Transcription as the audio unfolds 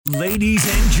Ladies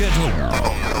and gentlemen,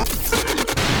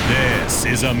 this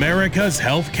is America's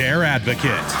Healthcare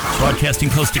Advocate. Broadcasting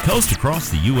coast to coast across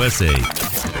the USA.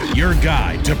 Your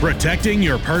guide to protecting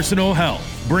your personal health,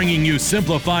 bringing you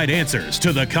simplified answers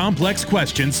to the complex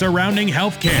questions surrounding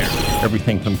healthcare.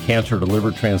 Everything from cancer to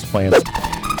liver transplants.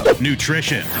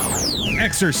 Nutrition,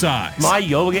 exercise, My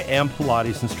yoga and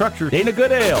Pilates instructor, Dana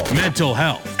Goodale. mental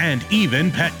health, and even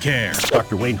pet care.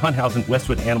 Dr. Wayne Hunthausen,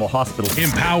 Westwood Animal Hospital.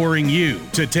 Empowering you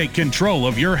to take control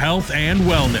of your health and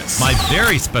wellness. My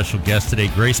very special guest today,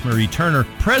 Grace Marie Turner,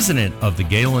 president of the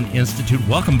Galen Institute.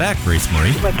 Welcome back, Grace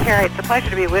Marie. Well, Carrie, it's a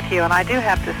pleasure to be with you, and I do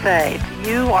have to say,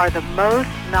 you are the most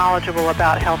knowledgeable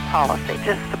about health policy,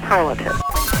 just superlative.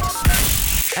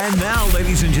 And now,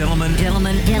 ladies and gentlemen,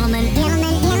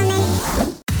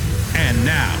 and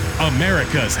now,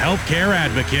 America's Healthcare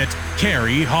Advocate,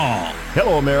 Carrie Hall.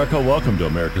 Hello, America. Welcome to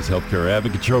America's Healthcare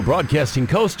Advocate Show, broadcasting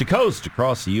coast to coast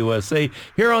across the USA.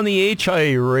 Here on the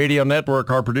HIA Radio Network,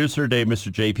 our producer today, Mr.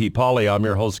 J.P. Pauly. I'm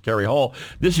your host, Carrie Hall.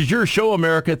 This is your show,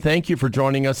 America. Thank you for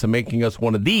joining us and making us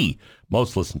one of the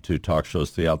most listened to talk shows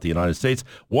throughout the United States.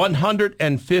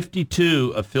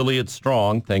 152 affiliates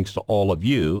strong, thanks to all of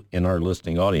you in our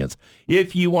listening audience.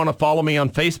 If you want to follow me on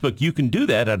Facebook, you can do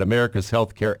that at America's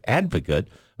Healthcare Advocate.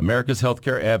 America's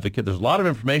Healthcare Advocate. There's a lot of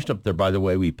information up there, by the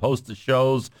way. We post the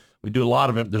shows. We do a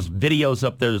lot of it. There's videos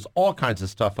up there. There's all kinds of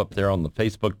stuff up there on the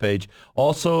Facebook page.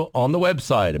 Also on the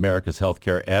website,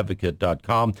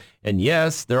 americashealthcareadvocate.com. And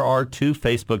yes, there are two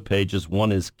Facebook pages.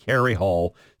 One is Carrie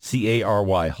Hall,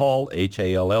 C-A-R-Y Hall,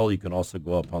 H-A-L-L. You can also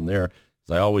go up on there.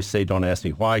 As I always say, don't ask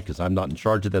me why, because I'm not in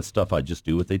charge of that stuff. I just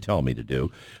do what they tell me to do.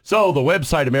 So the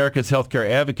website,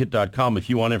 americashealthcareadvocate.com.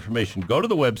 If you want information, go to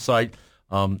the website.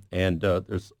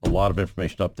 There's a lot of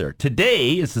information up there.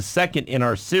 Today is the second in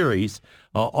our series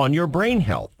on your brain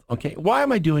health. Okay, why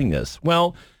am I doing this?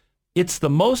 Well, it's the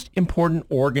most important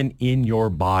organ in your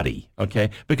body, okay?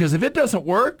 Because if it doesn't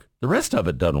work, the rest of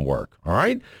it doesn't work, all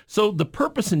right? So the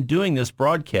purpose in doing this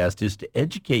broadcast is to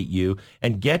educate you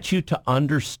and get you to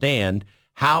understand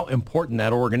how important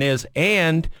that organ is.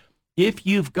 And if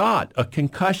you've got a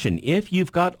concussion, if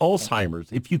you've got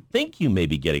Alzheimer's, if you think you may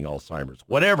be getting Alzheimer's,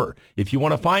 whatever, if you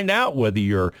want to find out whether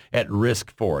you're at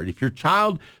risk for it, if your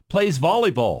child plays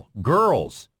volleyball,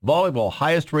 girls, volleyball,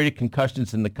 highest rated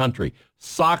concussions in the country,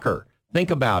 soccer, think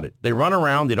about it. They run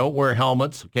around, they don't wear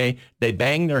helmets, okay? They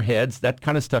bang their heads, that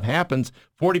kind of stuff happens.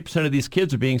 40% of these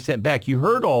kids are being sent back. You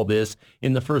heard all this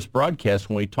in the first broadcast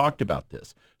when we talked about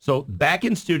this. So back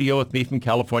in studio with me from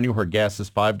California, where gas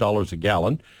is $5 a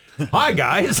gallon. Hi,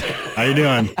 guys. How you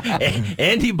doing?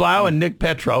 Andy Blau and Nick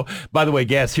Petro. By the way,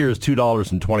 gas here is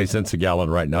 $2.20 a gallon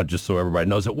right now, just so everybody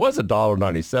knows. It was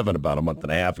 $1.97 about a month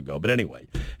and a half ago. But anyway,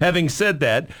 having said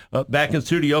that, back in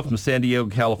studio from San Diego,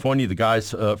 California, the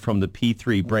guys from the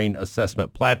P3 Brain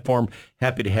Assessment Platform.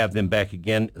 Happy to have them back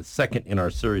again, second in our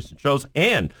series of shows.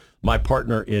 And my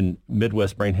partner in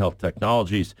Midwest Brain Health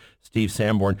Technologies, Steve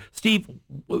Sanborn. Steve,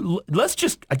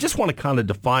 I just want to kind of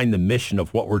define the mission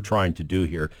of what we're trying to do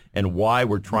here and why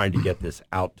we're trying to get this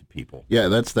out to people. Yeah,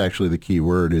 that's actually the key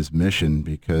word is mission,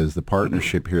 because the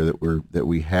partnership here that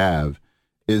we have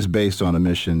is based on a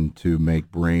mission to make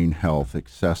brain health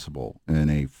accessible in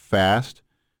a fast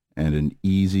and an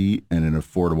easy and an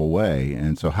affordable way.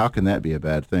 And so how can that be a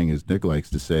bad thing? As Nick likes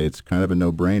to say, it's kind of a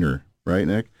no-brainer. Right,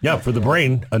 Nick? Yeah, for the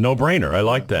brain, a no-brainer. I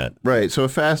like that. Right, so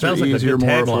faster, Sounds like easier, more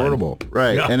tagline. affordable.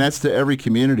 Right, Yeah. And that's to every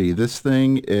community. This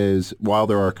thing is, while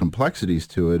there are complexities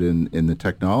to it in the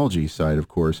technology side, of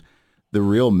course, the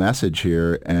real message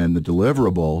here and the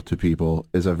deliverable to people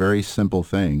is a very simple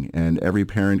thing. And every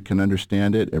parent can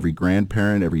understand it, every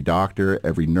grandparent, every doctor,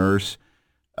 every nurse.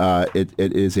 It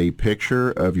is a picture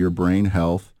of your brain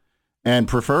health, and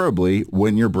preferably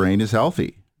when your brain is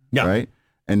healthy, Yeah. right?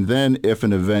 And then if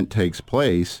an event takes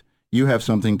place, you have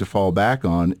something to fall back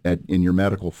on in your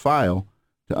medical file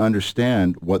to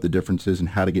understand what the difference is and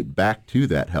how to get back to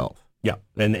that health. Yeah,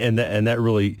 and that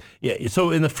really, yeah.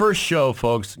 So in the first show,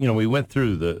 folks, we went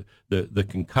through the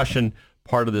concussion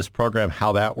part of this program,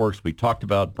 how that works. We talked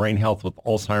about brain health with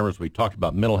Alzheimer's. We talked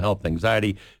about mental health,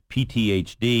 anxiety,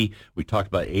 PTSD. We talked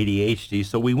about ADHD.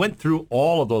 So we went through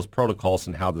all of those protocols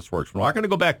and how this works. We're not going to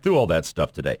go back through all that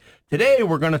stuff today. Today,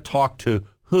 we're going to talk to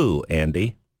who,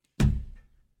 Andy?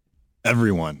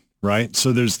 Everyone, right?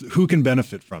 So who can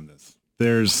benefit from this?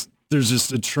 There's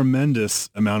just a tremendous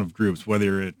amount of groups,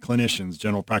 whether it's clinicians,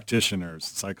 general practitioners,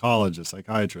 psychologists,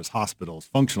 psychiatrists, hospitals,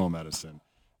 functional medicine,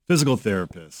 physical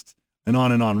therapists, and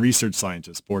on, research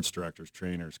scientists, sports directors,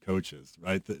 trainers, coaches,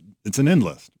 right? It's an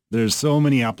endless. There's so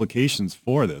many applications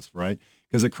for this, right?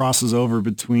 Because it crosses over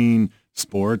between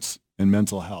sports and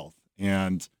mental health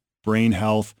and brain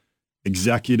health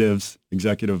executive, we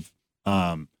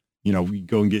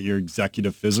go and get your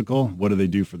executive physical. What do they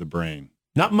do for the brain?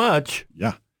 Not much.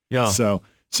 Yeah. Yeah. So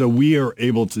we are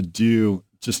able to do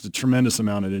just a tremendous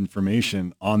amount of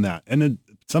information on that. And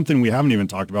something we haven't even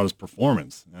talked about is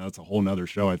performance. Now, that's a whole nother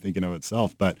show, I think, in of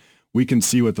itself. But we can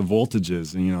see what the voltage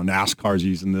is. And, NASCAR's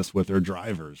using this with their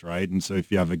drivers, right? And so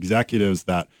if you have executives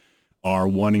that are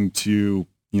wanting to,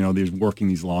 they're working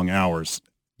these long hours,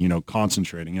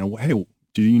 concentrating, hey,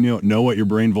 do you know what your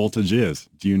brain voltage is?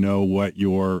 Do you know what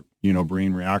your,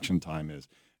 brain reaction time is?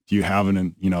 Do you have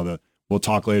we'll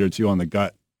talk later too on the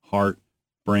gut, heart,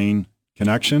 brain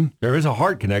connection. There is a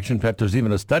heart connection. In fact, there's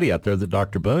even a study out there that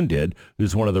Dr. Boone did,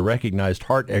 who's one of the recognized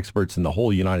heart experts in the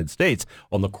whole United States,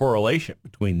 on the correlation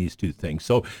between these two things.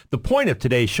 So the point of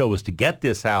today's show is to get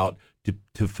this out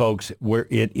to folks where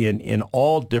in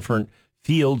all different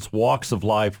fields, walks of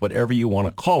life, whatever you want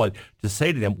to call it, to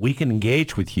say to them, we can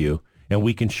engage with you and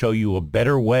we can show you a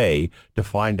better way to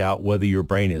find out whether your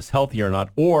brain is healthy or not,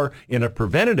 or in a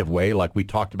preventative way, like we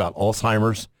talked about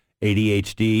Alzheimer's,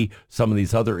 ADHD, some of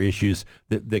these other issues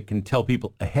that can tell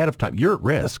people ahead of time, you're at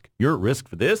risk. You're at risk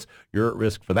for this. You're at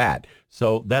risk for that.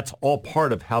 So that's all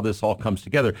part of how this all comes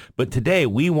together. But today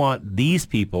we want these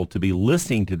people to be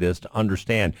listening to this to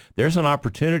understand there's an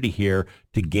opportunity here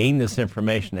to gain this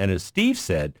information. And as Steve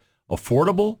said,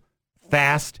 affordable,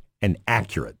 fast, and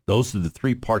accurate. Those are the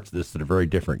three parts of this that are very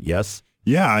different. Yes?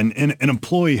 Yeah, and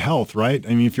employee health, right? I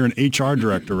mean, if you're an HR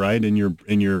director, right, and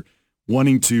you're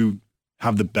wanting to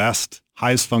have the best,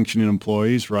 highest functioning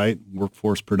employees, right?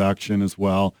 Workforce production as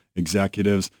well,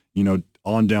 executives,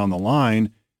 on down the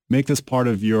line, make this part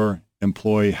of your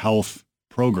employee health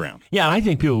program. Yeah, and I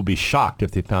think people would be shocked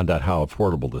if they found out how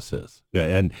affordable this is. Yeah,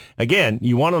 and again,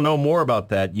 you want to know more about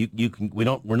that, you can.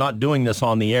 We're not doing this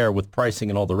on the air with pricing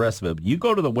and all the rest of it. But you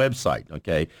go to the website,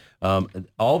 okay?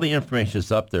 All the information is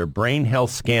up there,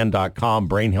 brainhealthscan.com,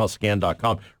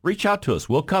 brainhealthscan.com. Reach out to us.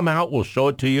 We'll come out. We'll show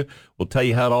it to you. We'll tell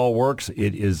you how it all works.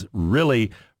 It is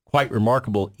really quite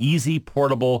remarkable, easy,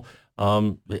 portable.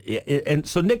 And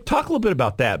so, Nick, talk a little bit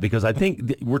about that, because I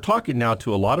think we're talking now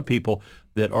to a lot of people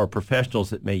that are professionals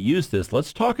that may use this.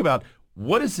 Let's talk about,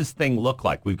 what does this thing look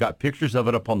like? We've got pictures of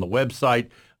it up on the website.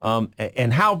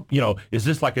 And how, is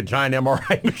this like a giant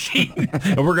MRI machine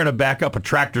and we're going to back up a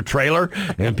tractor trailer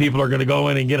and people are going to go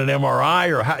in and get an MRI?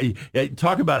 Or how?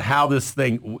 Talk about how this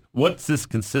thing, what's this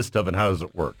consist of and how does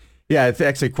it work? Yeah, it's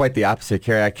actually quite the opposite,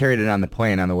 Carrie. I carried it on the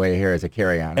plane on the way here as a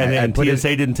carry-on. And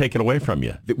TSA didn't take it away from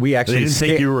you. We actually they didn't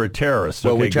think you were a terrorist.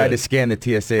 Well, we tried to scan the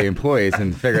TSA employees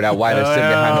and figured out why they're sitting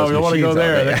behind those machines. We want to go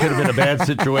there. That could have been a bad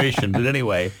situation. But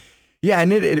anyway. Yeah,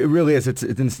 and it really is.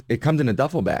 It comes in a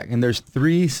duffel bag, and there's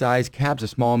 3 size caps, a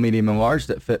small, medium, and large,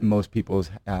 that fit most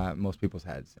people's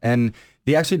heads. And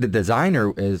the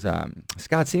designer is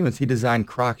Scott Siemens. He designed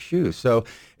Croc shoes, so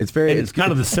it's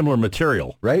kind of the similar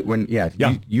material, right? You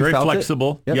very felt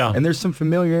flexible. Yep. Yeah, and there's some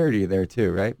familiarity there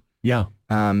too, right? Yeah.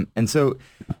 And so,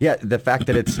 the fact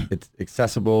that it's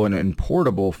accessible and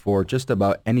portable for just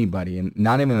about anybody, and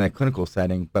not even in a clinical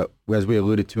setting, but as we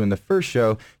alluded to in the first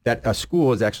show, that a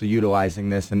school is actually utilizing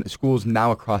this, and schools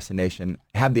now across the nation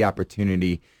have the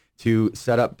opportunity to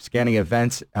set up scanning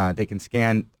events. They can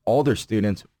scan all their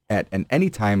students at any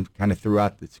time, kind of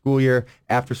throughout the school year,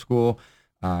 after school.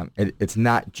 It's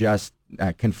not just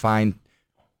confined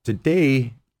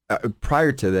today.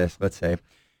 Prior to this, let's say,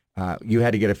 you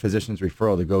had to get a physician's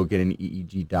referral to go get an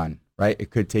EEG done, right?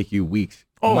 It could take you weeks,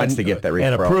 months to get that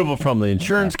referral. And approval from the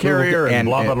insurance carrier and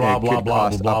blah, blah, blah, blah, blah,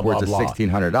 blah, blah, upwards of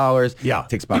 $1,600. Yeah. It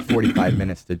takes about 45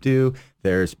 minutes to do.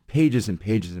 There's pages and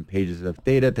pages and pages of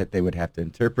data that they would have to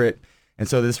interpret. And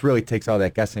so this really takes all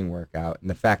that guessing work out. And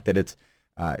the fact that it's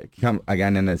come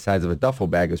again in the size of a duffel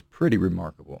bag is pretty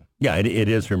remarkable. Yeah, it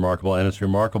is remarkable, and it's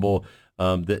remarkable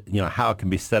that how it can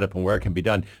be set up and where it can be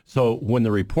done. So when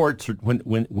the reports,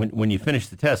 when you finish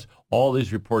the test, all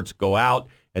these reports go out,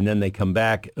 and then they come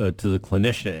back to the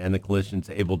clinician, and the clinician's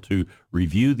able to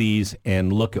review these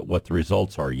and look at what the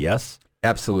results are. Yes,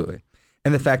 absolutely.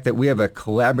 And the fact that we have a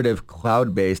collaborative,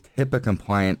 cloud-based,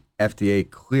 HIPAA-compliant,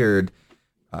 FDA-cleared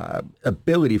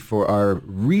ability for our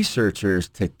researchers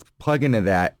to plug into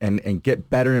that and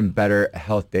get better and better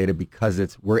health data,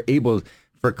 because we're able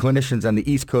for clinicians on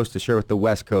the East Coast to share with the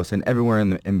West Coast and everywhere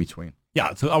in between.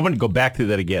 Yeah, so I want to go back through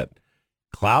that again.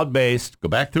 Cloud-based, go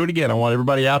back through it again. I want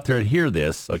everybody out there to hear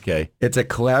this, okay? It's a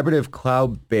collaborative,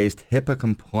 cloud-based,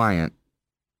 HIPAA-compliant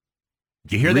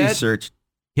Did you hear research.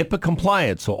 That?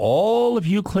 HIPAA-compliant. So all of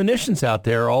you clinicians out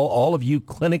there, all of you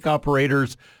clinic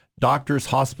operators, doctors,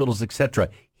 hospitals, etc.,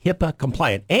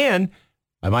 HIPAA-compliant. And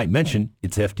I might mention,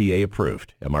 it's FDA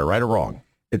approved. Am I right or wrong?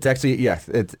 It's actually, yes,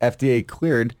 it's FDA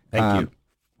cleared. Thank you.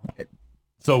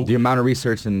 So the amount of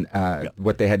research and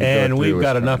what they had to go through. And we've was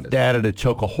got enough tremendous. data to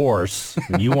choke a horse.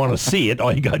 And you want to see it,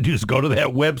 all you got to do is go to that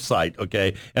website,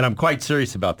 okay? And I'm quite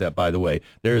serious about that, by the way.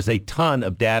 There's a ton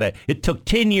of data. It took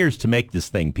 10 years to make this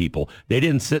thing, people. They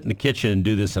didn't sit in the kitchen and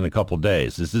do this in a couple of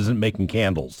days. This isn't making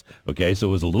candles, okay? So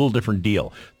it was a little different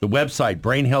deal. The website,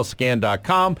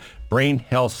 brainhealthscan.com,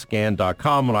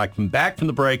 brainhealthscan.com. When I come back from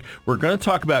the break, we're going to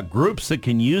talk about groups that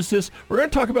can use this. We're going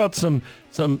to talk about some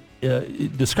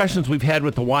discussions we've had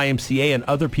with the YMCA and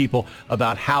other people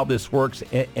about how this works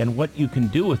and what you can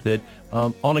do with it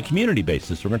on a community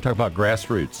basis. We're going to talk about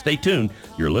grassroots. Stay tuned.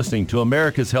 You're listening to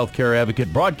America's Healthcare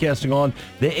Advocate, broadcasting on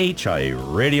the HIA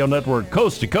Radio Network,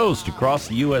 coast to coast across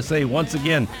the USA. Once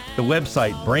again, the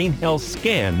website,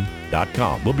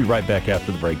 brainhealthscan.com. We'll be right back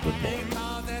after the break with more.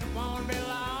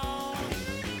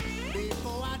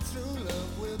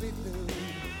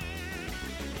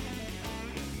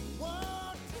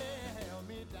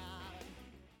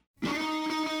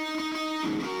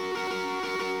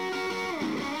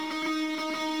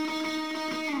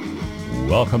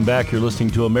 Welcome back. You're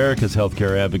listening to America's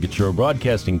Healthcare Advocate Show,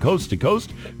 broadcasting coast to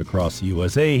coast across the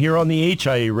USA here on the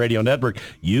HIA Radio Network.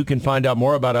 You can find out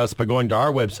more about us by going to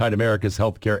our website,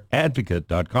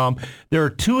 americashealthcareadvocate.com. There are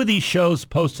 2 of these shows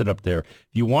posted up there. If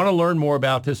you want to learn more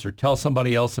about this or tell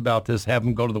somebody else about this, have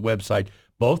them go to the website.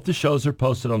 Both the shows are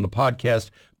posted on the podcast,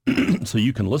 so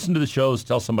you can listen to the shows,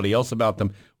 tell somebody else about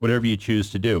them, whatever you choose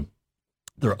to do.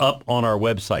 They're up on our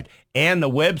website, and the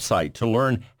website to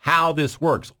learn how this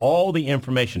works, all the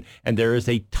information. And there is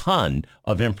a ton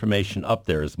of information up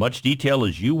there. As much detail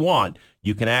as you want,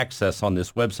 you can access on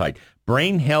this website,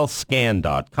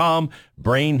 brainhealthscan.com,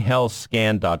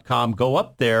 brainhealthscan.com. Go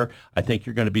up there. I think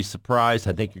you're going to be surprised.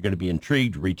 I think you're going to be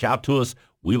intrigued. Reach out to us.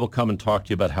 We will come and talk to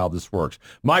you about how this works.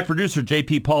 My producer,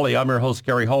 J.P. Pauly, I'm your host,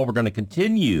 Gary Hall. We're going to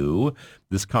continue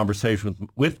this conversation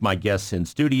with my guests in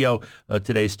studio.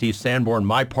 Today, Steve Sanborn,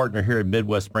 my partner here at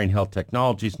Midwest Brain Health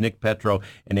Technologies, Nick Petro,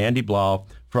 and Andy Blau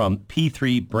from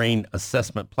P3 Brain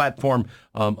Assessment Platform.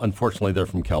 Unfortunately, they're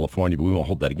from California, but we won't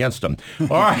hold that against them.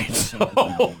 All right,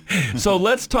 so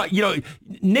let's talk.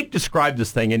 Nick described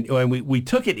this thing, and we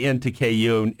took it into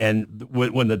KU, and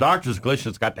when the doctors and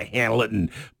clinicians got to handle it and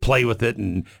play with it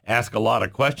and ask a lot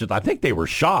of questions, I think they were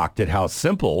shocked at how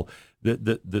simple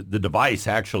the device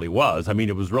actually was. I mean,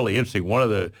 it was really interesting. One of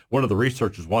the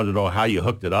researchers wanted to know how you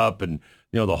hooked it up, and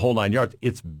the whole 9 yards.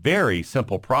 It's very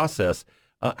simple process.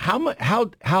 How do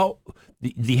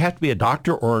you have to be a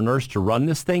doctor or a nurse to run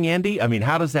this thing, Andy? I mean,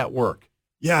 how does that work?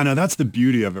 Yeah, no, that's the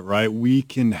beauty of it, right? We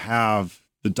can have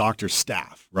the doctor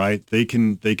staff, right? They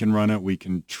can run it. We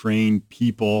can train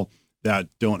people that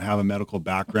don't have a medical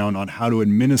background on how to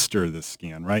administer this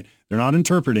scan, right? They're not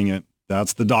interpreting it.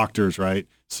 That's the doctors, right?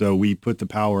 So we put the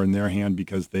power in their hand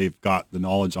because they've got the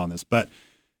knowledge on this. But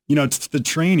it's the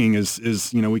training is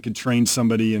we could train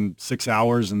somebody in 6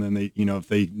 hours, and then they, if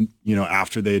they,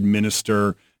 after they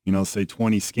administer, say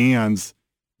 20 scans,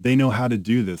 they know how to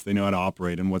do this. They know how to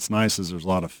operate. And what's nice is there's a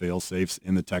lot of fail safes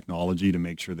in the technology to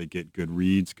make sure they get good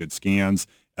reads, good scans,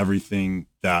 everything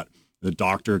that the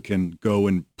doctor can go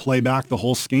and play back the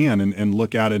whole scan and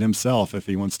look at it himself if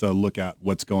he wants to look at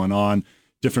what's going on.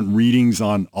 Different readings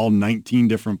on all 19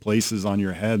 different places on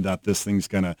your head that this thing's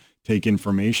going to take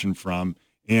information from.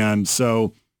 And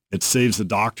so it saves the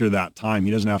doctor that time.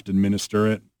 He doesn't have to administer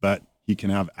it, but he can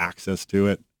have access to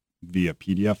it via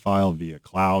PDF file, via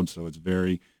cloud. So it's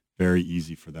very, very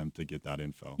easy for them to get that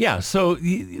info. Yeah, so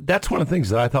that's one of the things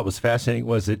that I thought was fascinating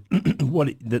was that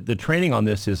the training on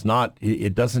this is not,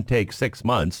 it doesn't take 6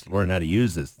 months to learn how to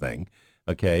use this thing,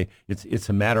 okay? It's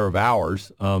a matter of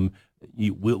hours.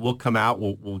 We'll come out.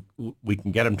 We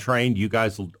can get them trained. You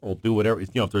guys will do whatever.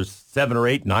 If there's 7 or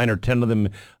 8, 9 or 10 of them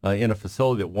in a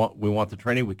facility that we want the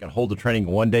training, we can hold the training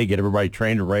one day, get everybody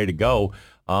trained and ready to go,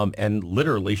 and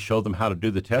literally show them how to do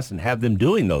the tests and have them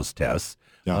doing those tests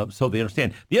so they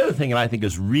understand. The other thing that I think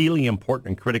is really important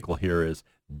and critical here is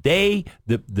the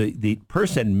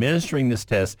person administering this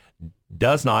test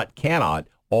cannot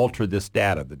alter this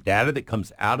data. The data that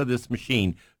comes out of this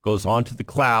machine goes onto the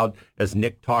cloud, as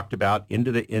Nick talked about,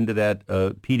 into that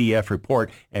PDF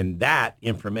report, and that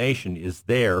information is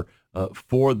there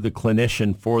for the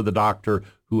clinician, for the doctor,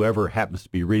 whoever happens to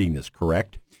be reading this,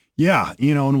 correct? Yeah,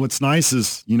 and what's nice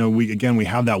is, we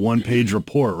have that one-page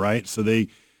report, right? So they,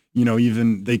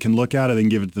 even they can look at it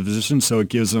and give it to the physician, so it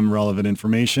gives them relevant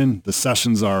information. The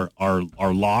sessions are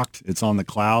locked. It's on the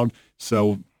cloud.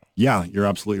 So yeah, you're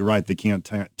absolutely right. They can't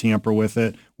tamper with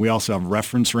it. We also have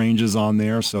reference ranges on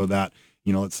there so that,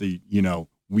 let's say,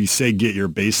 we say get your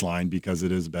baseline because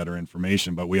it is better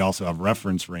information, but we also have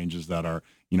reference ranges that are,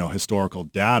 historical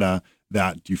data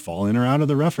that do you fall in or out of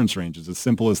the reference range? It's as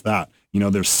simple as that.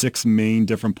 There's 6 main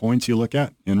different points you look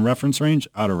at: in reference range,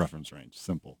 out of reference range.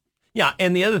 Simple. Yeah,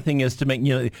 and the other thing is to make,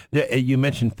 you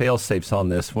mentioned fail safes on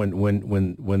this when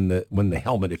the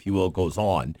helmet, if you will, goes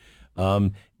on.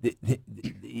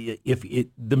 If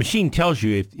the machine tells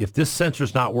you if this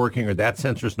sensor's not working or that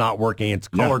sensor's not working, it's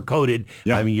color coded.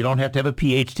 Yeah. I mean, you don't have to have a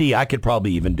PhD. I could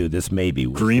probably even do this maybe.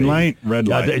 Green light, red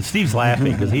light. Steve's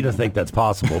laughing because he doesn't think that's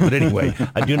possible. But anyway,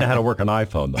 I do know how to work an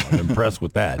iPhone, though. I'm impressed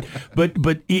with that.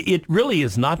 But it really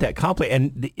is not that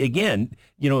complicated. And again,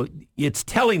 it's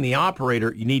telling the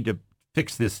operator you need to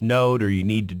fix this node, or you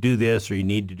need to do this, or you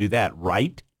need to do that,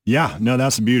 right? Yeah, no,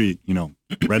 that's the beauty.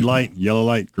 Red light, yellow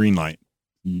light, green light.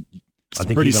 It's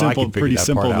pretty simple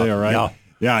there, right?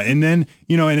 Yeah. And then,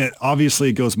 and it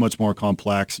obviously goes much more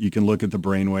complex. You can look at the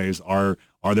brainwaves.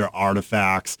 Are there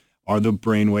artifacts? Are the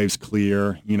brainwaves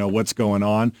clear? What's going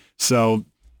on? So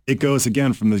it goes,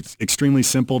 again, from the extremely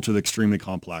simple to the extremely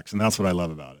complex. And that's what I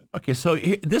love about it. Okay, so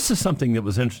this is something that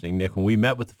was interesting, Nick. When we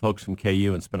met with the folks from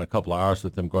KU and spent a couple of hours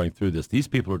with them going through this, these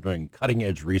people are doing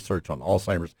cutting-edge research on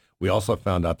Alzheimer's. We also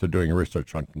found out they're doing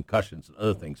research on concussions and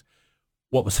other things.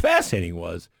 What was fascinating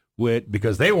was,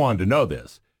 because they wanted to know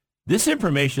this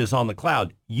information is on the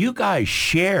cloud. You guys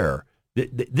share.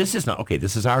 This is not, okay,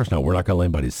 this is ours now. We're not going to let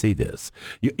anybody see this.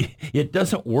 It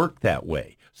doesn't work that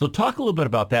way. So talk a little bit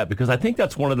about that, because I think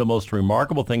that's one of the most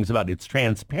remarkable things about it. It's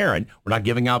transparent. We're not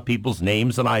giving out people's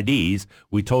names and IDs.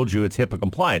 We told you it's HIPAA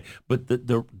compliant. But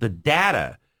the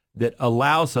data that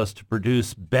allows us to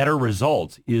produce better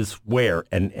results is where,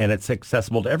 and it's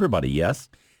accessible to everybody, yes?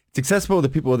 It's accessible to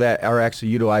people that are actually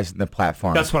utilizing the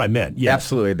platform. That's what I meant. Yes.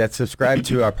 Absolutely. That's subscribed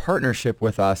to our partnership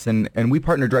with us, and we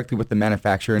partner directly with the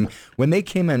manufacturer. And when they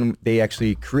came in, they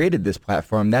actually created this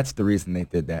platform. That's the reason they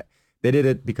did that. They did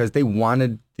it because they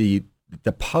wanted the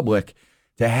public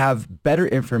to have better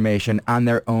information on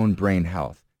their own brain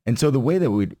health. And so the way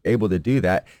that we're able to do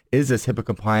that is this HIPAA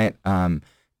compliant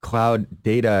cloud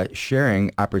data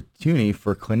sharing opportunity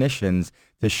for clinicians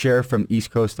to share from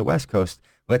East Coast to West Coast.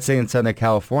 Let's say in Southern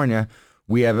California,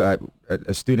 we have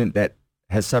a student that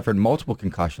has suffered multiple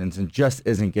concussions and just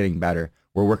isn't getting better.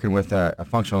 We're working with a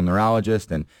functional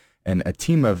neurologist and a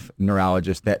team of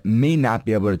neurologists that may not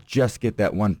be able to just get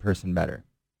that one person better.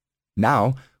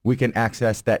 Now we can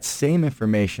access that same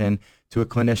information to a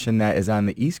clinician that is on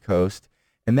the East Coast,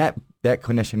 and that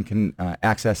clinician can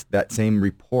access that same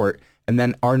report, and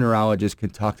then our neurologist can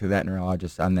talk to that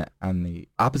neurologist on the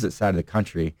opposite side of the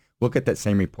country, look at that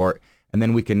same report, and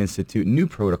then we can institute new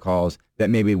protocols that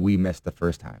maybe we missed the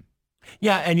first time.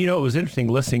 Yeah, and it was interesting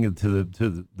listening to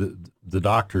the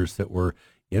doctors that were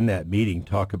in that meeting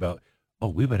talk about,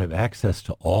 we would have access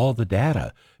to all the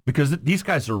data, because these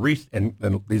guys are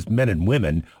and these men and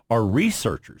women are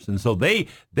researchers, and so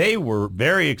they were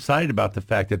very excited about the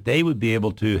fact that they would be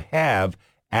able to have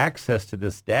access to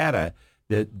this data.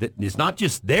 That is not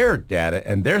just their data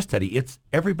and their study; it's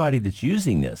everybody that's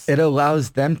using this. It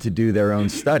allows them to do their own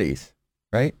studies,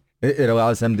 right? It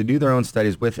allows them to do their own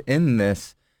studies within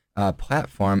this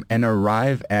platform and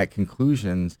arrive at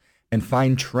conclusions and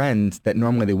find trends that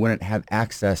normally they wouldn't have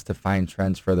access to find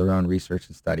trends for their own research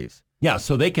and studies. Yeah,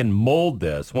 so they can mold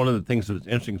this. One of the things that was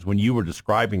interesting is when you were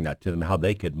describing that to them, how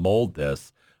they could mold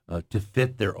this to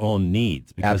fit their own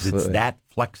needs, because Absolutely. It's that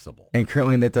flexible. And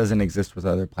currently that doesn't exist with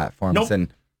other platforms. Nope.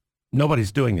 And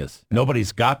nobody's doing this.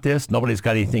 Nobody's got this. Nobody's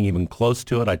got anything even close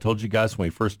to it. I told you guys when we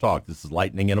first talked, this is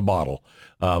lightning in a bottle,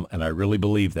 and I really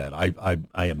believe that. I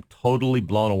am totally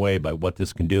blown away by what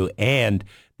this can do and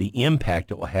the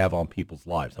impact it will have on people's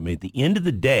lives. I mean, at the end of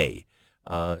the day,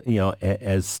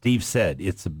 as Steve said,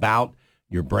 it's about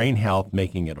your brain health,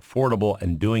 making it affordable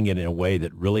and doing it in a way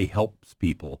that really helps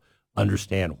people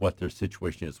understand what their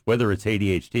situation is, whether it's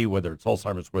ADHD, whether it's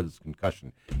Alzheimer's, whether it's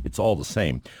concussion. It's all the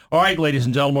same. All right, ladies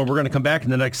and gentlemen, we're going to come back in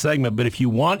the next segment, but if you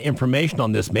want information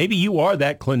on this, maybe you are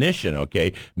that clinician,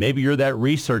 okay? Maybe you're that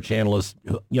research analyst,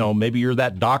 maybe you're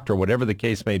that doctor, whatever the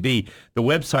case may be. The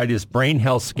website is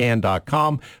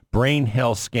brainhealthscan.com,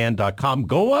 brainhealthscan.com.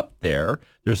 Go up there.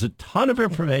 There's a ton of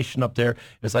information up there.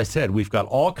 As I said, we've got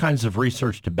all kinds of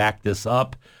research to back this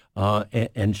up.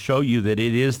 And show you that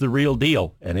it is the real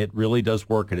deal, and it really does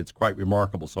work, and it's quite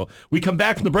remarkable. So we come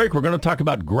back from the break. We're going to talk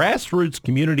about grassroots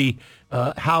community,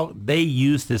 how they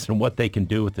use this and what they can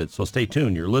do with it. So stay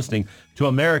tuned. You're listening to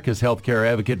America's Healthcare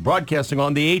Advocate, broadcasting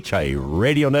on the HIA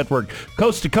Radio Network,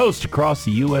 coast to coast across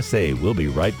the USA. We'll be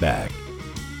right back.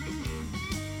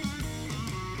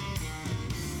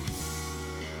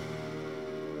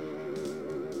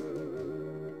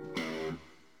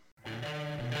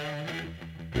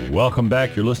 Welcome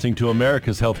back. You're listening to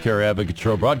America's Healthcare Advocate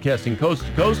Show, broadcasting coast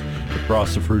to coast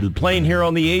across the fruited plain here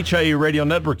on the HIE Radio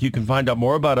Network. You can find out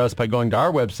more about us by going to our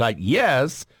website.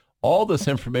 Yes, all this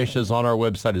information is on our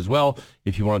website as well.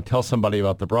 If you want to tell somebody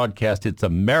about the broadcast, it's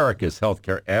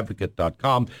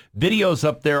americashealthcareadvocate.com. Videos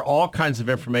up there, all kinds of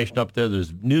information up there.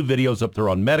 There's new videos up there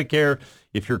on Medicare.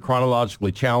 If you're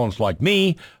chronologically challenged like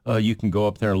me, you can go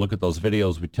up there and look at those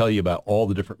videos. We tell you about all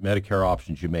the different Medicare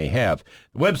options you may have.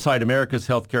 The website,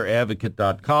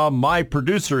 americashealthcareadvocate.com. My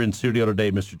producer in studio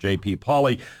today, Mr. J.P.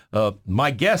 Pauly. My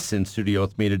guests in studio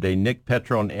with me today, Nick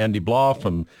Petro and Andy Blah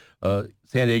from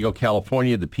San Diego,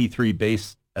 California, the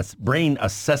P3-based brain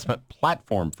assessment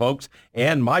platform, folks,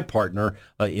 and my partner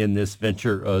in this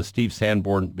venture, Steve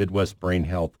Sanborn, Midwest Brain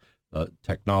Health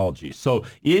Technology. So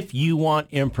if you want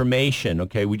information,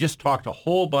 okay, we just talked a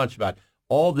whole bunch about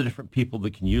all the different people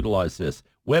that can utilize this.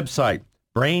 Website,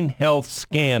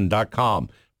 brainhealthscan.com,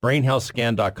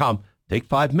 brainhealthscan.com. Take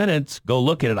 5 minutes, go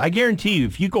look at it. I guarantee you,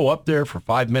 if you go up there for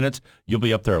 5 minutes, you'll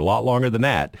be up there a lot longer than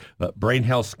that.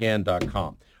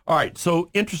 Brainhealthscan.com. All right, so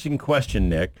interesting question,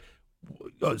 Nick.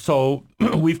 So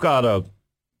we've got a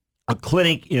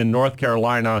clinic in North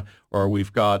Carolina, or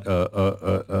we've got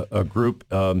a group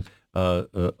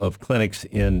of clinics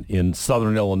in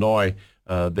Southern Illinois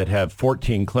that have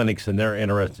 14 clinics, and they're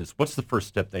interested. What's the first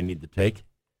step they need to take?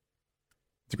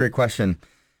 It's a great question.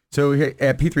 So here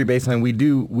at P3 Baseline,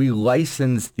 we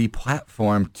license the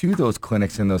platform to those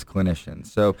clinics and those clinicians.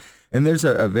 So, and there's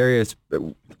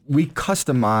we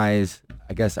customize,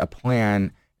 I guess, a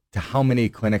plan to how many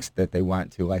clinics that they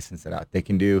want to license it out. They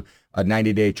can do a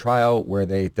 90-day trial where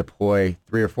they deploy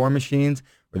 3 or 4 machines,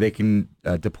 or they can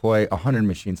deploy 100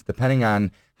 machines, depending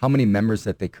on how many members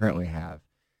that they currently have,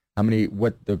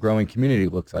 what the growing community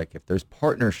looks like, if there's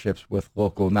partnerships with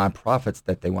local nonprofits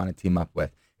that they want to team up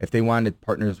with, if they wanted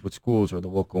partners with schools or the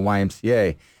local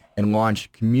YMCA and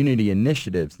launch community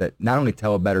initiatives that not only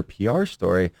tell a better PR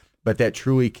story, but that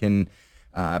truly can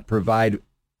provide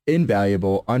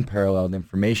invaluable, unparalleled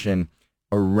information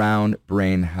around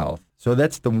brain health. So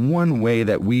that's the one way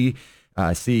that we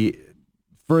see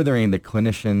furthering the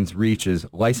clinician's reach is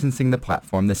licensing the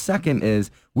platform. The second is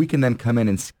we can then come in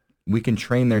and we can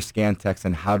train their scan techs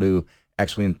on how to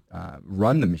actually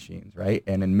run the machines, right,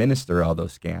 and administer all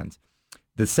those scans.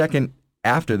 The second,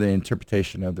 after the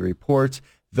interpretation of the reports,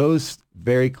 those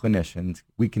very clinicians,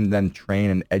 we can then train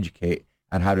and educate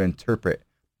on how to interpret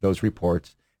those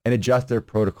reports and adjust their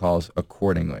protocols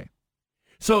accordingly.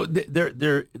 So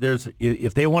there's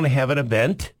if they want to have an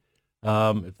event,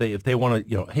 if they want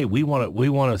to, hey, we want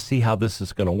to see how this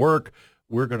is going to work.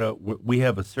 We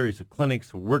have a series of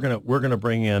clinics. We're gonna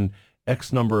bring in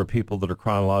X number of people that are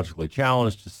chronologically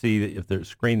challenged to see if they're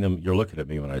screen them. You're looking at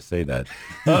me when I say that.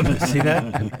 See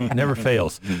that? It never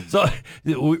fails. So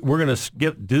we're going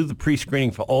to do the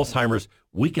pre-screening for Alzheimer's.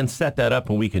 We can set that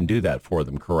up and we can do that for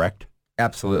them, correct?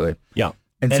 Absolutely. Yeah.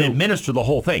 And so, administer the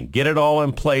whole thing. Get it all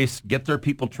in place, get their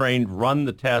people trained, run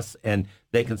the tests, and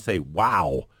they can say,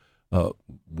 wow,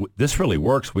 this really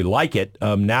works. We like it.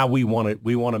 Now we want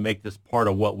to make this part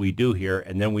of what we do here,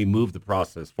 and then we move the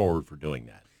process forward for doing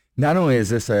that. Not only is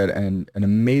this an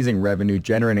amazing revenue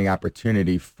generating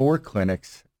opportunity for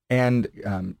clinics and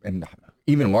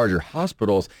even larger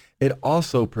hospitals, it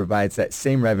also provides that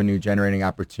same revenue generating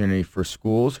opportunity for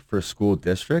schools, for school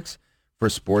districts, for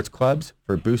sports clubs,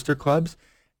 for booster clubs.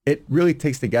 It really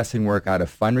takes the guessing work out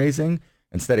of fundraising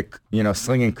instead of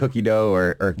slinging cookie dough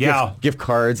or gift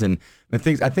cards and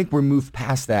things. I think we're moved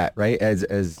past that, right? As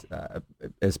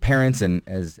parents and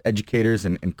as educators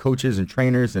and coaches and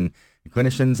trainers and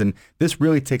clinicians, and this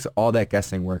really takes all that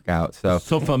guessing work out. So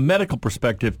from a medical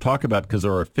perspective, talk about, because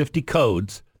there are 50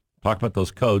 codes. Talk about those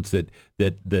codes that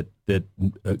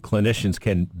clinicians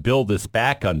can build this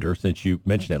back under. Since you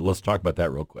mentioned it, let's talk about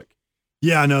that real quick.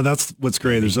 Yeah, no, that's what's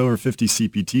great. There's over 50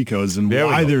 CPT codes, and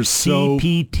why there's so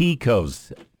CPT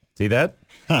codes. See that?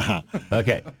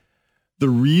 Okay. The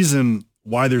reason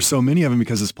why there's so many of them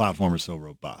because this platform is so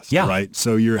robust, right?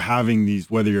 So you're having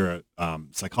these, whether you're a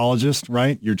psychologist,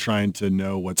 right? You're trying to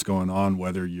know what's going on,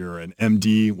 whether you're an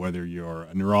MD, whether you're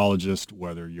a neurologist,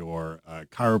 whether you're a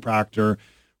chiropractor,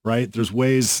 right? There's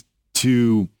ways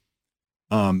to,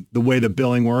 the way the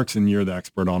billing works, and you're the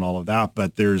expert on all of that,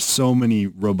 but there's so many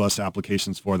robust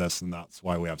applications for this, and that's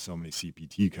why we have so many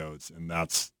CPT codes, and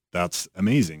that's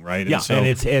amazing, right? Yeah, and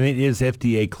it is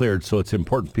FDA cleared, so it's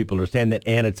important people understand that,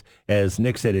 and it's, as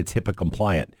Nick said, it's HIPAA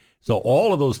compliant. So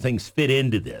all of those things fit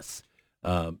into this.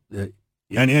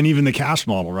 And even the cash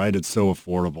model, right? It's so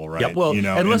affordable, right? Yeah, well,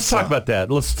 and let's talk about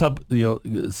that. Let's segue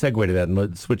to that, and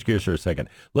let's switch gears for a second.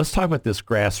 Let's talk about this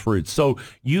grassroots. So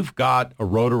you've got a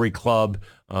Rotary Club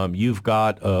you've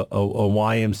got a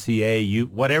YMCA,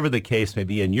 whatever the case may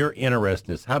be, and you're interested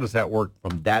in this, how does that work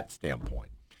from that standpoint?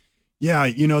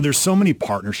 Yeah, there's so many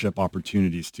partnership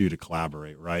opportunities too to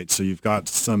collaborate, right? So you've got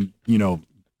some,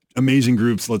 amazing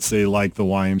groups, let's say like the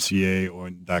YMCA, or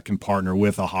that can partner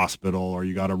with a hospital, or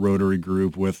you got a Rotary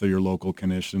group with your local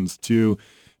clinicians to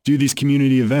do these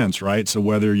community events, right? So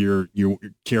whether you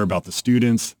care about the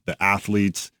students, the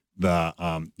athletes,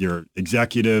 your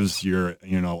executives, your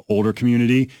older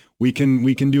community, we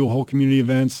can do a whole community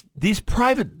events. These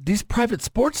private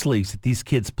sports leagues that these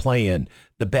kids play in,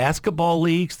 the basketball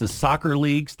leagues, the soccer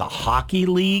leagues, the hockey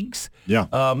leagues.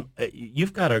 Yeah.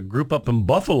 You've got a group up in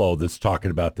Buffalo that's talking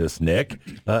about this, Nick,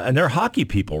 and they're hockey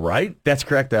people, right? That's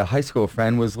correct. A high school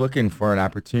friend was looking for an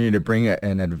opportunity to bring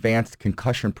an advanced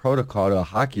concussion protocol to a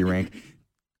hockey rink.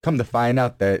 Come to find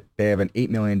out that they have an $8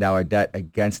 million debt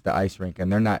against the ice rink,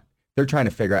 and they're trying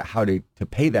to figure out how to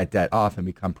pay that debt off and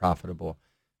become profitable.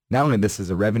 Not only this is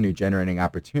a revenue generating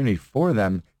opportunity for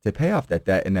them to pay off that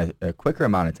debt in a quicker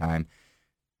amount of time,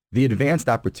 the advanced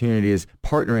opportunity is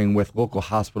partnering with local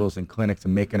hospitals and clinics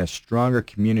and making a stronger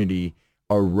community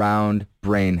around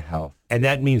brain health. And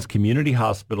that means community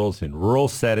hospitals in rural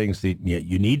settings. You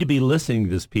need to be listening to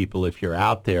this, people, if you're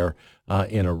out there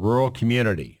in a rural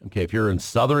community. Okay, if you're in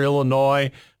Southern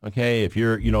Illinois, okay, if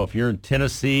you're in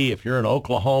Tennessee, if you're in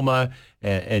Oklahoma,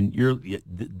 and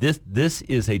this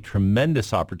is a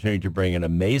tremendous opportunity to bring an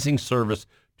amazing service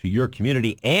to your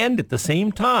community, and at the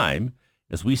same time,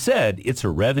 as we said, it's a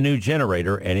revenue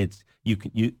generator, and you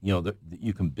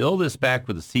can bill this back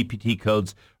with the CPT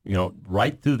codes,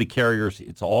 right through the carriers.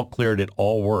 It's all cleared. It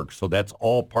all works. So that's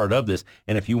all part of this.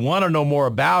 And if you want to know more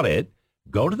about it,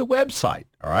 go to the website.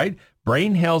 All right,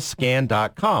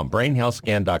 brainhealthscan.com.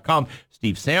 Brainhealthscan.com.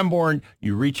 Steve Sanborn,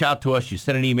 you reach out to us. You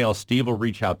send an email. Steve will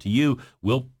reach out to you.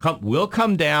 We'll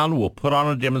come down. We'll put on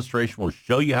a demonstration. We'll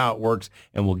show you how it works,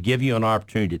 and we'll give you an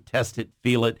opportunity to test it,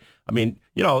 feel it. I mean,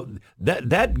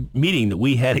 that meeting that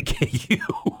we had at KU,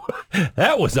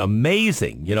 that was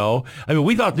amazing, I mean,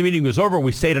 we thought the meeting was over, and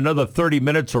we stayed another 30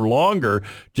 minutes or longer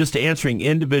just answering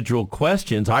individual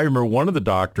questions. I remember one of the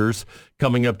doctors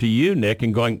coming up to you, Nick,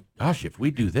 and going, gosh, if we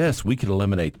do this, we could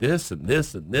eliminate this and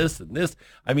this and this and this.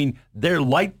 I mean, their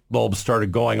light bulbs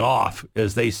started going off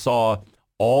as they saw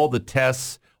all the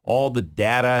tests, all the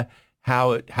data,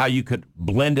 how you could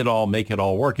blend it all, make it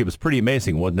all work. It was pretty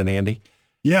amazing, wasn't it, Andy?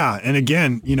 Yeah, and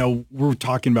again, we're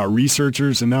talking about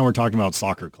researchers, and now we're talking about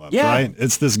soccer clubs, right?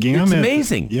 It's this gamut. It's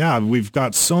amazing. Yeah, we've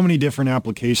got so many different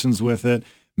applications with it.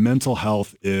 Mental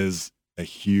health is a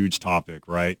huge topic,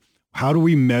 right? How do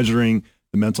we measuring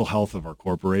the mental health of our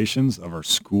corporations, of our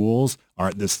schools?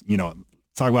 Let's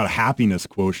talk about a happiness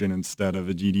quotient instead of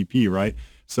a GDP, right?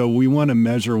 So we want to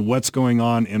measure what's going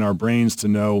on in our brains to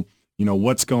know,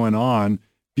 what's going on,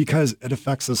 because it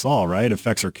affects us all, right? It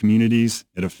affects our communities.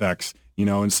 It affects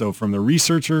and so from the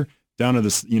researcher down to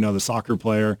the soccer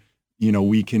player,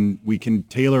 we can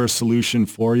tailor a solution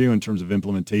for you in terms of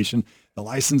implementation. The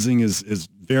licensing is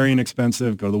very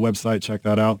inexpensive. Go to the website, check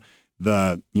that out.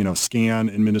 The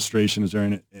scan administration is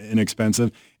very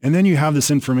inexpensive. And then you have this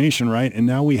information, right? And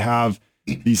now we have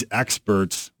these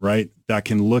experts, right, that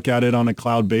can look at it on a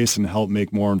cloud base and help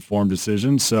make more informed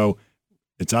decisions. So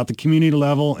it's at the community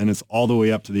level, and it's all the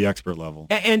way up to the expert level.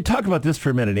 And talk about this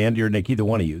for a minute, Andy or Nick, either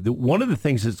one of you. One of the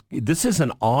things is this is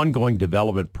an ongoing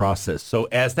development process. So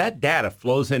as that data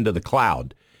flows into the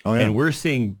cloud, and we're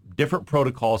seeing different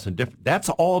protocols and that's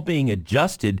all being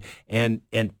adjusted and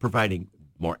providing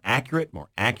more accurate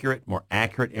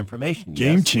information.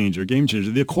 Game changer.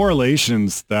 The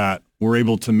correlations that we're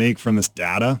able to make from this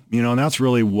data, and that's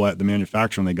really what the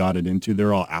manufacturer, when they got it into,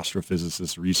 they're all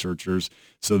astrophysicists, researchers,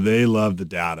 so they love the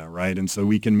data, right? And so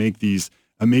we can make these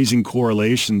amazing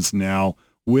correlations now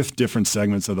with different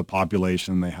segments of the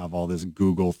population. They have all this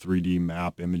Google 3D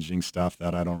map imaging stuff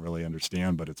that I don't really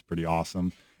understand, but it's pretty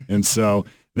awesome. And so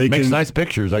they makes nice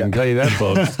pictures, I can tell you that,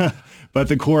 folks. But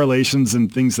the correlations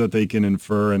and things that they can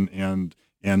infer and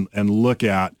look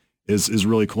at is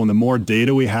really cool. And the more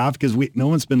data we have, because no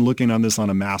one's been looking on this on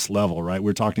a mass level, right?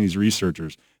 We're talking to these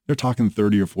researchers. They're talking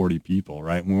 30 or 40 people,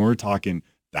 right? When we're talking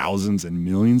thousands and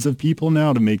millions of people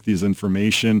now to make this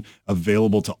information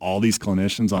available to all these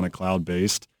clinicians on a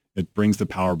cloud-based, it brings the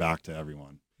power back to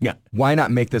everyone. Yeah. Why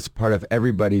not make this part of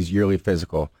everybody's yearly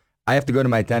physical? I have to go to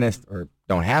my dentist, or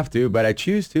don't have to, but I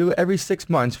choose to, every 6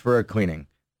 months for a cleaning.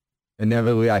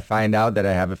 Inevitably, I find out that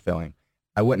I have a filling.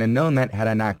 I wouldn't have known that had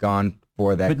I not gone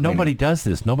for that. But nobody does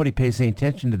this. Nobody pays any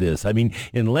attention to this. I mean,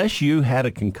 unless you had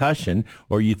a concussion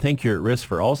or you think you're at risk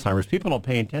for Alzheimer's, people don't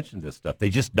pay attention to this stuff. They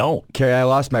just don't. Kerry, I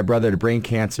lost my brother to brain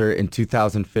cancer in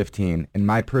 2015, and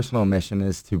my personal mission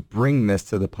is to bring this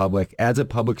to the public as a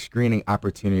public screening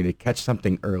opportunity to catch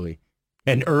something early.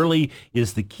 And early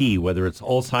is the key, whether it's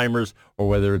Alzheimer's or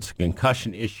whether it's a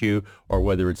concussion issue or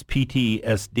whether it's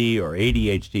PTSD or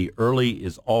ADHD. Early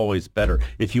is always better.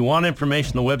 If you want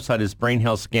information, the website is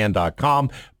brainhealthscan.com,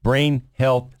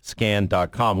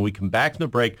 brainhealthscan.com. When we come back from the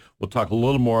break, we'll talk a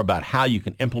little more about how you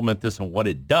can implement this and what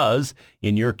it does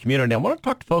in your community. I want to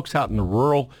talk to folks out in the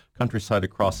rural countryside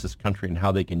across this country and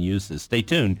how they can use this. Stay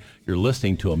tuned. You're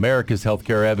listening to America's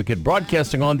Healthcare Advocate,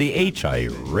 broadcasting on the HI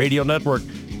Radio Network,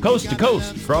 coast to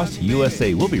coast across the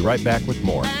USA. We'll be right back with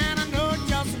more.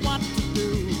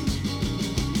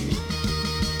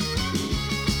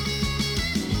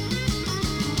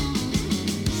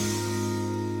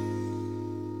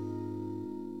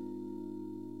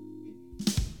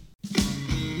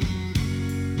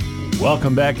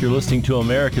 Welcome back. You're listening to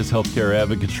America's Healthcare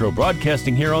Advocate Show,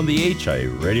 broadcasting here on the HI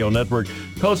Radio Network,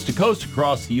 coast to coast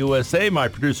across the USA. My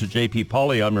producer, J.P.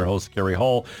 Pauly. I'm your host, Kerry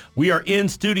Hall. We are in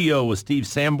studio with Steve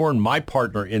Sanborn, my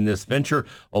partner in this venture,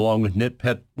 along with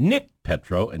Nick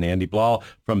Petro and Andy Blau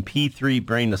from P3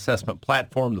 Brain Assessment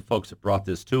Platform, the folks that brought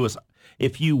this to us.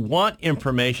 If you want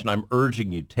information, I'm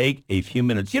urging you, take a few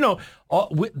minutes. You know,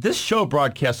 this show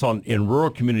broadcasts in rural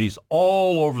communities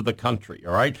all over the country,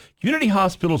 all right? Community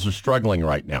hospitals are struggling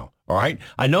right now, all right?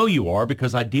 I know you are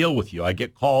because I deal with you. I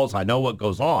get calls. I know what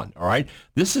goes on, all right?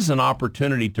 This is an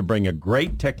opportunity to bring a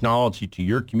great technology to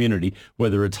your community,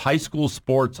 whether it's high school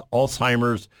sports,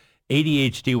 Alzheimer's,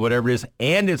 ADHD, whatever it is,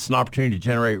 and it's an opportunity to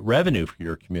generate revenue for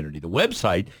your community. The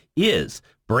website is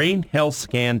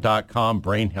brainhealthscan.com,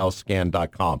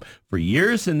 brainhealthscan.com. For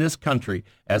years in this country,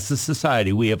 as a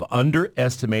society, we have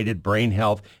underestimated brain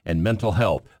health and mental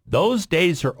health. Those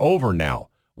days are over now.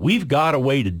 We've got a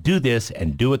way to do this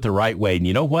and do it the right way. And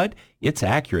you know what? It's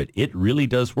accurate. It really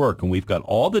does work. And we've got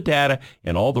all the data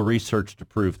and all the research to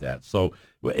prove that. So,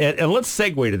 and let's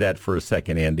segue to that for a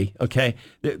second, Andy. Okay.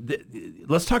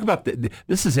 Let's talk about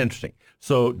this is interesting.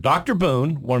 So Dr.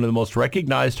 Boone, one of the most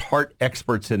recognized heart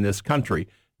experts in this country,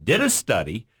 did a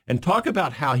study and talk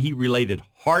about how he related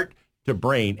heart to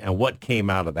brain and what came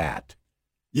out of that.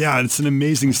 Yeah, it's an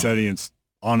amazing study. It's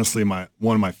honestly one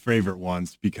of my favorite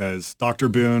ones because Dr.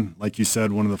 Boone, like you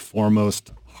said, one of the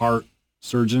foremost heart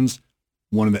surgeons,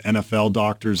 one of the NFL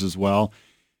doctors as well,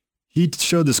 he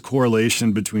showed this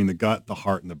correlation between the gut, the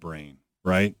heart, and the brain,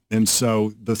 right? And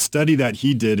so the study that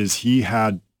he did is he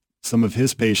had some of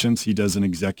his patients, he does an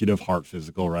executive heart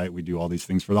physical, right? We do all these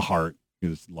things for the heart.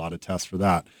 There's a lot of tests for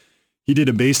that. He did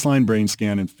a baseline brain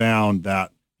scan and found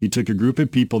that he took a group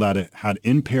of people that had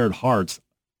impaired hearts,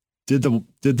 did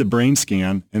the brain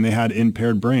scan, and they had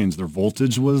impaired brains. Their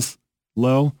voltage was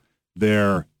low,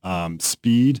 their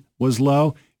speed was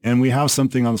low, and we have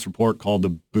something on this report called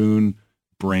the Boone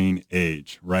brain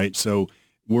age, right? So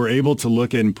we're able to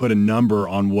look at and put a number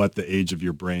on what the age of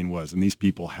your brain was, and these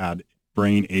people had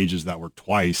brain ages that were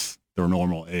twice their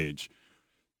normal age.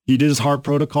 He did his heart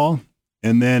protocol.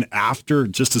 And then after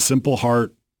just a simple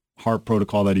heart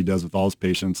protocol that he does with all his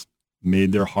patients,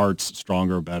 made their hearts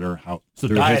stronger, better. So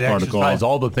diet, exercise,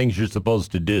 all the things you're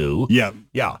supposed to do. Yeah.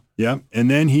 Yeah. Yeah. And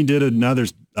then he did another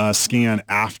scan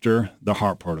after the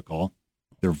heart protocol.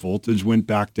 Their voltage went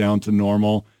back down to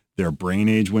normal. Their brain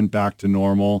age went back to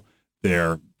normal.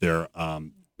 Their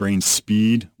brain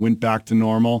speed went back to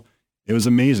normal. It was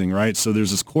amazing, right? So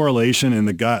there's this correlation in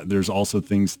the gut. There's also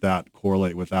things that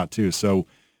correlate with that too. So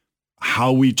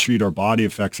how we treat our body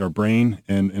affects our brain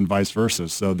and vice versa.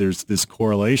 So there's this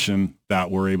correlation that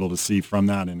we're able to see from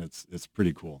that, and it's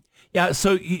pretty cool. Yeah,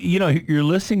 so, you know, you're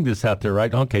listening to this out there,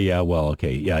 right? Okay, yeah, well,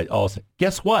 okay, yeah. Also,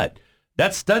 guess what?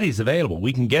 That study's available.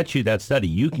 We can get you that study.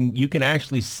 You can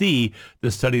actually see the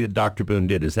study that Dr. Boone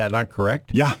did. Is that not correct?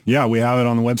 Yeah, we have it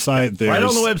on the website. Right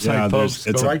on the website, folks.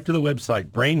 Go right to the website,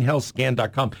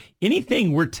 brainhealthscan.com.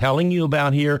 Anything we're telling you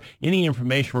about here, any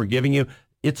information we're giving you,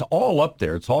 it's all up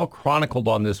there. It's all chronicled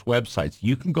on this website. So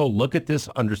you can go look at this,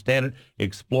 understand it,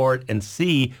 explore it, and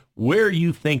see where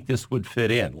you think this would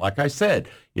fit in. Like I said,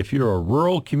 if you're a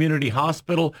rural community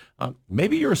hospital,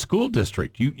 maybe you're a school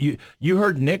district. You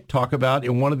heard Nick talk about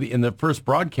in the first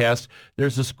broadcast,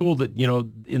 there's a school that, you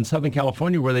know, in Southern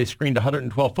California where they screened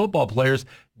 112 football players.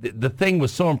 The thing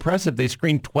was so impressive. They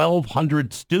screened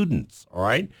 1,200 students, all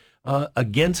right,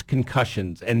 against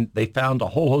concussions, and they found a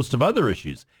whole host of other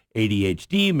issues.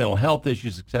 ADHD, mental health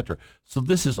issues, etc. So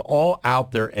this is all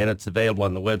out there, and it's available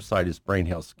on the website is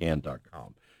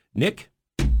brainhealthscan.com. Nick?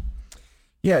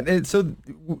 Yeah, so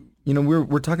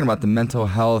we're talking about the mental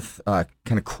health kind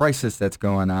of crisis that's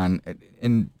going on,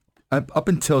 and up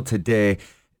until today,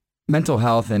 mental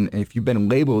health, and if you've been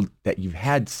labeled that you've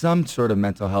had some sort of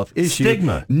mental health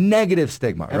issue, negative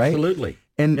stigma, right? Absolutely.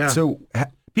 And so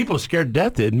people are scared to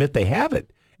death to admit they have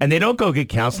it. And they don't go get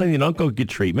counseling. They don't go get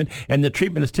treatment. And the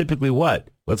treatment is typically what?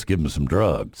 Let's give them some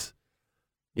drugs.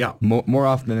 Yeah. More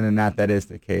often than not, that is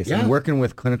the case. Yeah. And working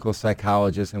with clinical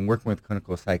psychologists and working with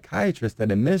clinical psychiatrists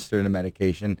that administer the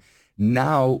medication,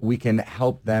 now we can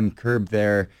help them curb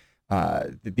their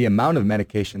the amount of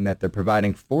medication that they're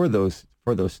providing for those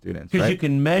students. Because right? you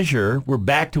can measure, we're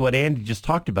back to what Andy just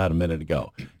talked about a minute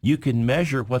ago. You can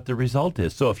measure what the result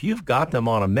is. So if you've got them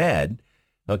on a med,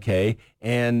 okay,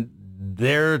 and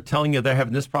they're telling you they're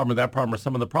having this problem or that problem or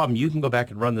some of the problem, you can go back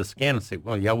and run the scan and say,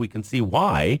 well, yeah, we can see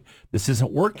why this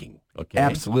isn't working. Okay.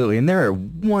 Absolutely. And there are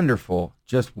wonderful,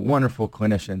 just wonderful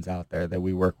clinicians out there that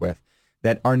we work with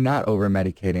that are not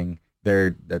over-medicating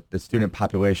the student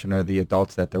population or the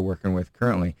adults that they're working with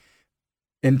currently.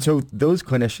 And so those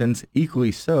clinicians,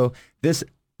 equally so, this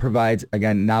provides,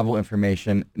 again, novel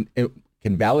information. It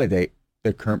can validate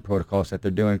the current protocols that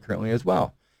they're doing currently as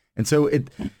well. And so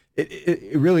it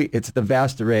really, it's the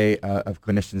vast array of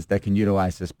clinicians that can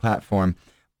utilize this platform.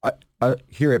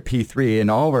 Here at P3 and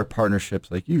all of our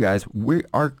partnerships like you guys,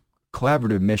 our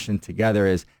collaborative mission together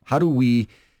is how do we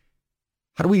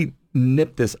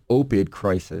nip this opioid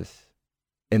crisis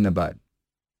in the bud?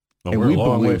 Well, we're a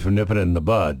long way from nipping it in the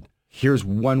bud. Here's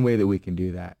one way that we can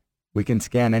do that. We can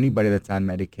scan anybody that's on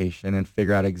medication and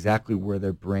figure out exactly where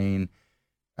their brain,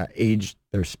 age,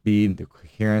 their speed, their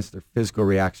coherence, their physical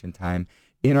reaction time.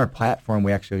 In our platform,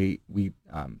 we there's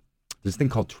this thing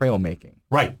called trail making.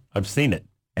 Right. I've seen it.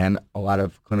 And a lot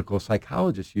of clinical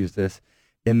psychologists use this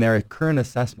in their current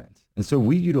assessments. And so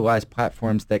we utilize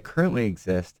platforms that currently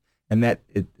exist and that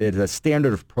it is a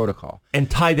standard of protocol. And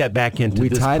tie that back into we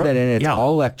this. Tie that in. It's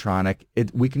all electronic.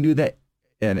 We can do that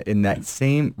in that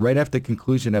same, right after the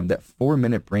conclusion of that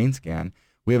 4-minute brain scan,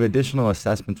 we have additional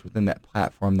assessments within that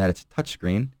platform that it's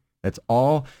touchscreen. That's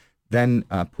all then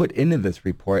put into this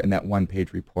report, in that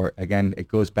one-page report. Again, it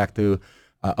goes back to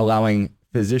allowing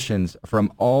physicians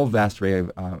from all vast array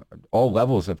of all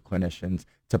levels of clinicians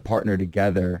to partner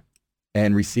together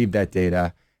and receive that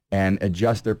data and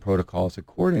adjust their protocols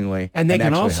accordingly. And they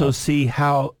can also see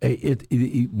how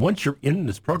once you're in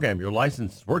this program, your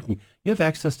license is working, you have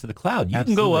access to the cloud. You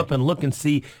can go up and look and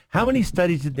see how many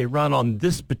studies did they run on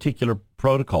this particular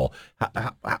protocol.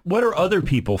 What are other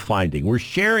people finding? We're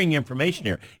sharing information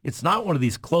here. It's not one of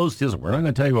these closed deals. We're not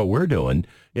going to tell you what we're doing.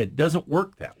 It doesn't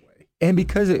work that way. And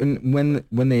because when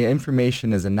the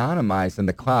information is anonymized in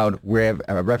the cloud, we have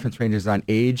reference ranges on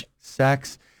age,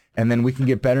 sex, and then we can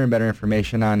get better and better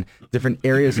information on different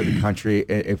areas of the country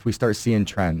if we start seeing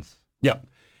trends. Yeah.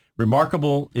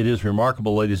 Remarkable. It is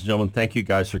remarkable, ladies and gentlemen. Thank you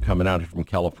guys for coming out here from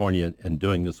California and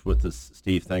doing this with us.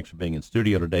 Steve, thanks for being in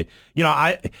studio today. You know,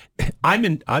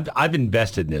 I've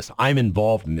invested in this. I'm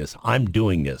involved in this. I'm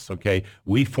doing this, okay?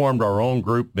 We formed our own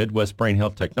group, Midwest Brain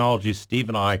Health Technologies. Steve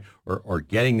and I are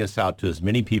getting this out to as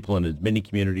many people in as many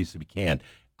communities as we can.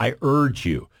 I urge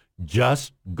you,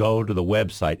 just go to the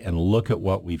website and look at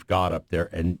what we've got up there.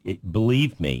 And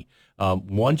believe me,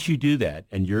 once you do that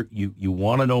and you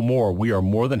want to know more, we are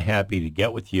more than happy to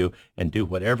get with you and do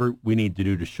whatever we need to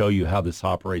do to show you how this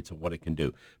operates and what it can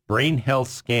do.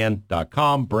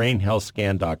 BrainHealthScan.com,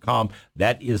 BrainHealthScan.com.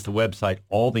 That is the website.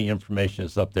 All the information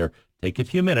is up there. Take a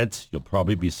few minutes. You'll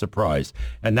probably be surprised.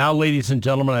 And now, ladies and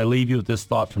gentlemen, I leave you with this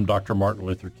thought from Dr. Martin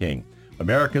Luther King.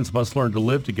 Americans must learn to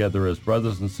live together as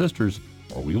brothers and sisters,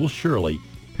 or we will surely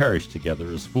perish together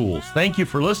as fools. Thank you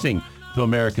for listening to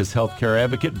America's Healthcare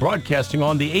Advocate, broadcasting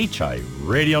on the HI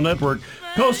Radio Network,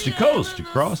 coast to coast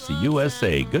across the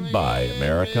USA. Goodbye,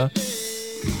 America.